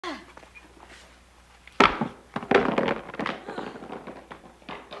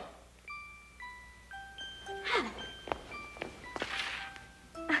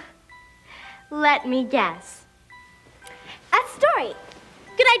Let me guess. A story.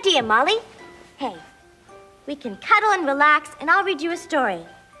 Good idea, Molly. Hey, we can cuddle and relax, and I'll read you a story.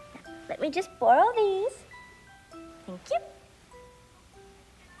 Now, let me just borrow these. Thank you.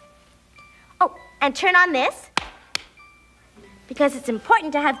 Oh, and turn on this, because it's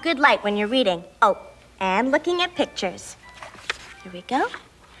important to have good light when you're reading. Oh, and looking at pictures. Here we go.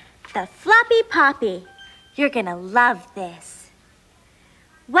 The Floppy Poppy. You're gonna love this.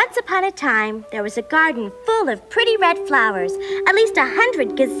 Once upon a time, there was a garden full of pretty red flowers, at least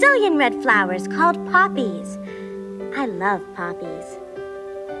 100 gazillion red flowers called poppies. I love poppies.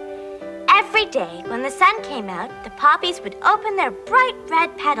 Every day, when the sun came out, the poppies would open their bright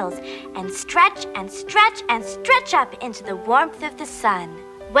red petals and stretch and stretch and stretch up into the warmth of the sun.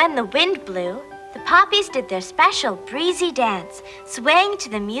 When the wind blew, the poppies did their special breezy dance, swaying to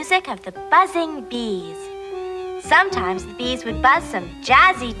the music of the buzzing bees. Sometimes the bees would buzz some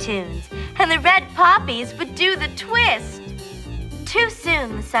jazzy tunes, and the red poppies would do the twist. Too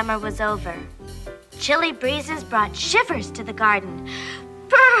soon the summer was over. Chilly breezes brought shivers to the garden.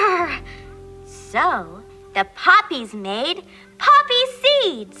 Brrr! So, the poppies made poppy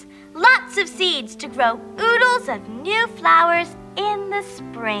seeds. Lots of seeds to grow oodles of new flowers in the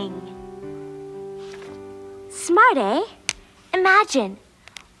spring. Smart, eh? Imagine,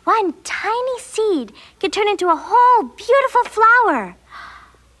 one tiny seed could turn into a whole beautiful flower.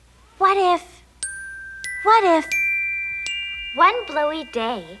 What if, one blowy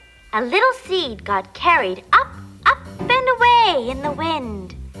day, a little seed got carried up, up and away in the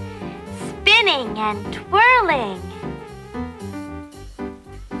wind, spinning and twirling,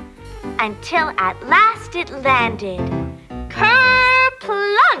 until at last it landed,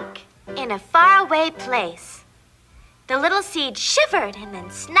 KER-PLUNK, in a faraway place. The little seed shivered and then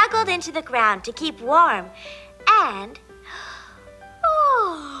snuggled into the ground to keep warm, and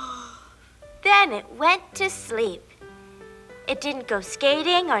then it went to sleep. It didn't go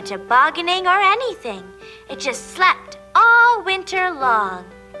skating or tobogganing or anything. It just slept all winter long.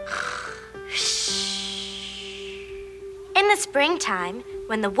 In the springtime,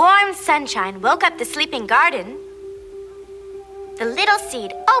 when the warm sunshine woke up the sleeping garden, the little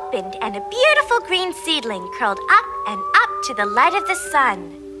seed opened and a beautiful green seedling curled up and up to the light of the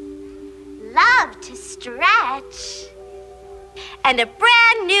sun. Love to stretch. And a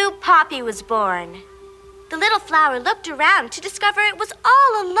brand new poppy was born. The little flower looked around to discover it was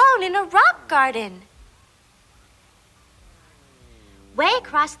all alone in a rock garden. Way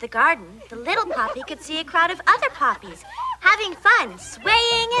across the garden, the little poppy could see a crowd of other poppies having fun,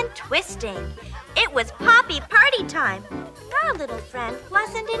 swaying and twisting. It was poppy party time. Our little friend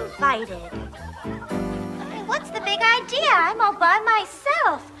wasn't invited. Hey, what's the big idea? I'm all by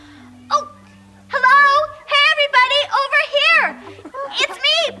myself. Oh, hello? Hey, everybody, over here. It's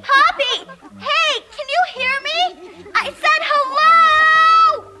me, Poppy. Hey, can you hear me? I said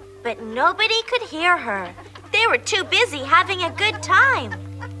hello! But nobody could hear her. They were too busy having a good time.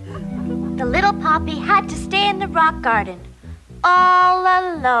 The little poppy had to stay in the rock garden, all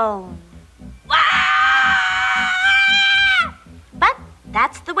alone. But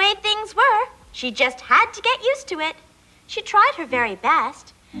that's the way things were. She just had to get used to it. She tried her very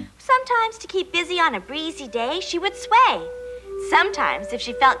best. Sometimes to keep busy on a breezy day, she would sway. Sometimes, if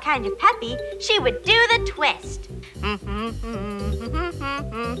she felt kind of peppy, she would do the twist.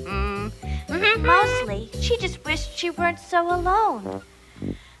 Mostly, she just wished she weren't so alone.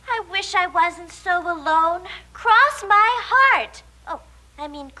 I wish I wasn't so alone. Cross my heart. Oh, I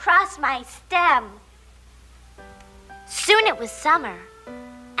mean cross my stem. Soon it was summer,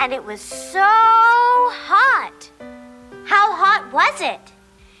 and it was so hot. How hot was it?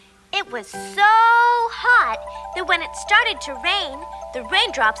 It was so hot that when it started to rain, the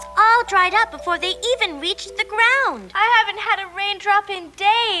raindrops all dried up before they even reached the ground. I haven't had a raindrop in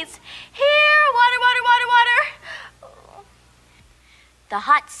days. Here, water, water, water, water. The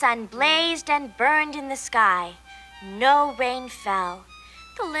hot sun blazed and burned in the sky. No rain fell.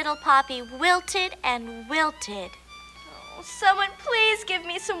 The little poppy wilted and wilted. Oh, someone please give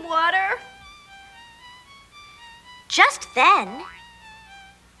me some water. Just then...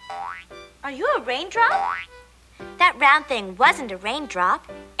 Are you a raindrop? That round thing wasn't a raindrop.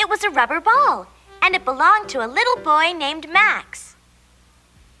 It was a rubber ball, and it belonged to a little boy named Max.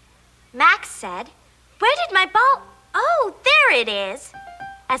 Max said, "Where did my ball... Oh, there it is."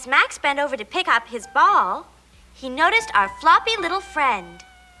 As Max bent over to pick up his ball, he noticed our floppy little friend.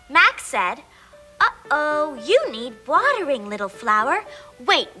 Max said, "Uh-oh, you need watering, little flower.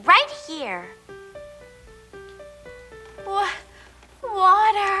 Wait right here."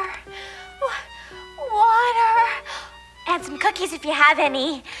 Water. Water. And some cookies if you have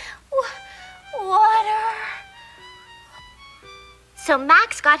any. Water. So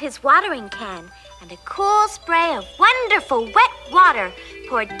Max got his watering can, and a cool spray of wonderful wet water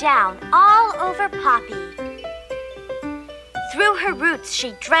poured down all over Poppy. Through her roots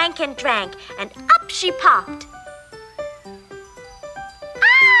she drank, and up she popped.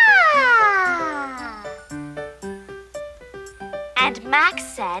 Ah! And Max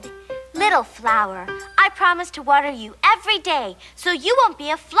said, "Little flower, I promise to water you every day so you won't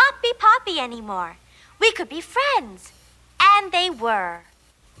be a floppy poppy anymore. We could be friends." And they were.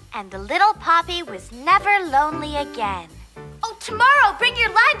 And the little poppy was never lonely again. Oh, tomorrow bring your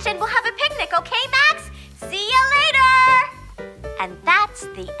lunch and we'll have a picnic, okay, Max? See you later! And that's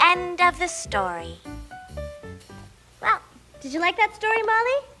the end of the story. Well, did you like that story,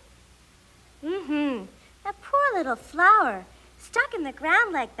 Molly? Mm-hmm. That poor little flower, stuck in the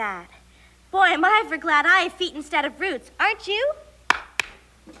ground like that. Boy, am I ever glad I have feet instead of roots, aren't you?